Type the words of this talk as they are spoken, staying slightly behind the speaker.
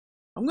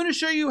I'm going to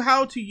show you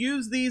how to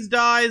use these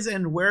dyes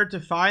and where to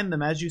find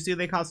them. As you see,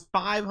 they cost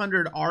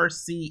 500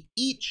 RC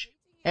each,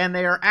 and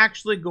they are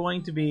actually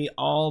going to be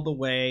all the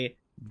way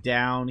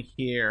down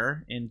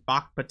here in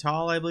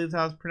Bakpatal, I believe is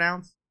how it's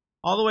pronounced.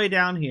 All the way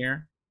down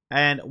here.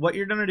 And what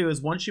you're going to do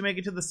is once you make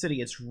it to the city,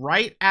 it's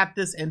right at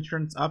this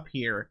entrance up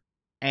here.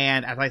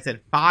 And as I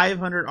said,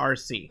 500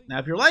 RC. Now,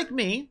 if you're like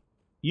me,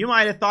 you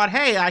might have thought,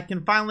 hey, I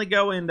can finally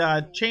go and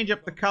change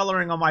up the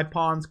coloring on my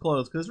pawn's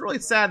clothes. Because it's really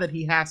sad that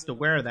he has to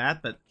wear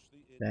that, but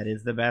that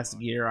is the best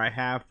gear I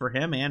have for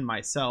him and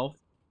myself.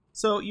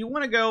 So you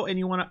want to go and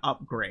you want to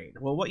upgrade.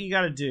 Well, what you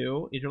got to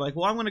do is you're like,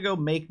 well, I'm going to go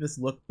make this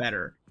look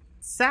better.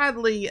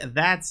 Sadly,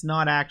 that's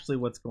not actually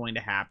what's going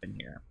to happen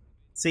here.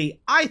 See,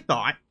 I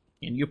thought,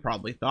 and you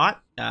probably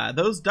thought,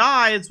 those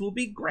dyes will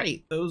be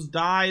great. Those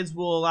dyes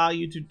will allow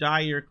you to dye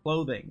your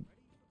clothing.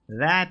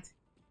 That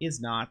is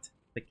not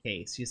the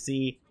case. You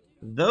see,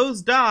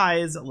 those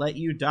dyes let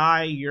you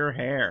dye your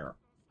hair.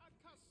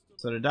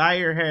 So to dye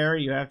your hair,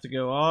 you have to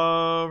go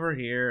over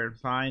here and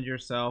find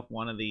yourself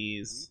one of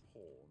these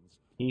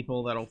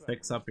people that'll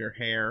fix up your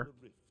hair.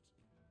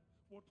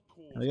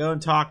 And we go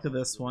and talk to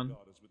this one.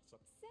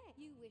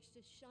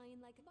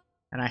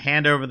 And I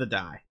hand over the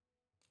dye.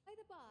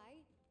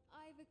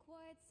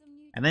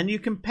 And then you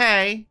can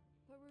pay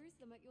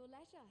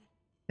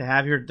to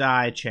have your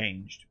dye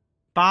changed.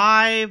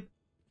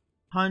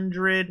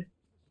 500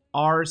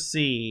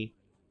 RC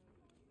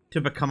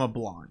to become a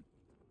blonde.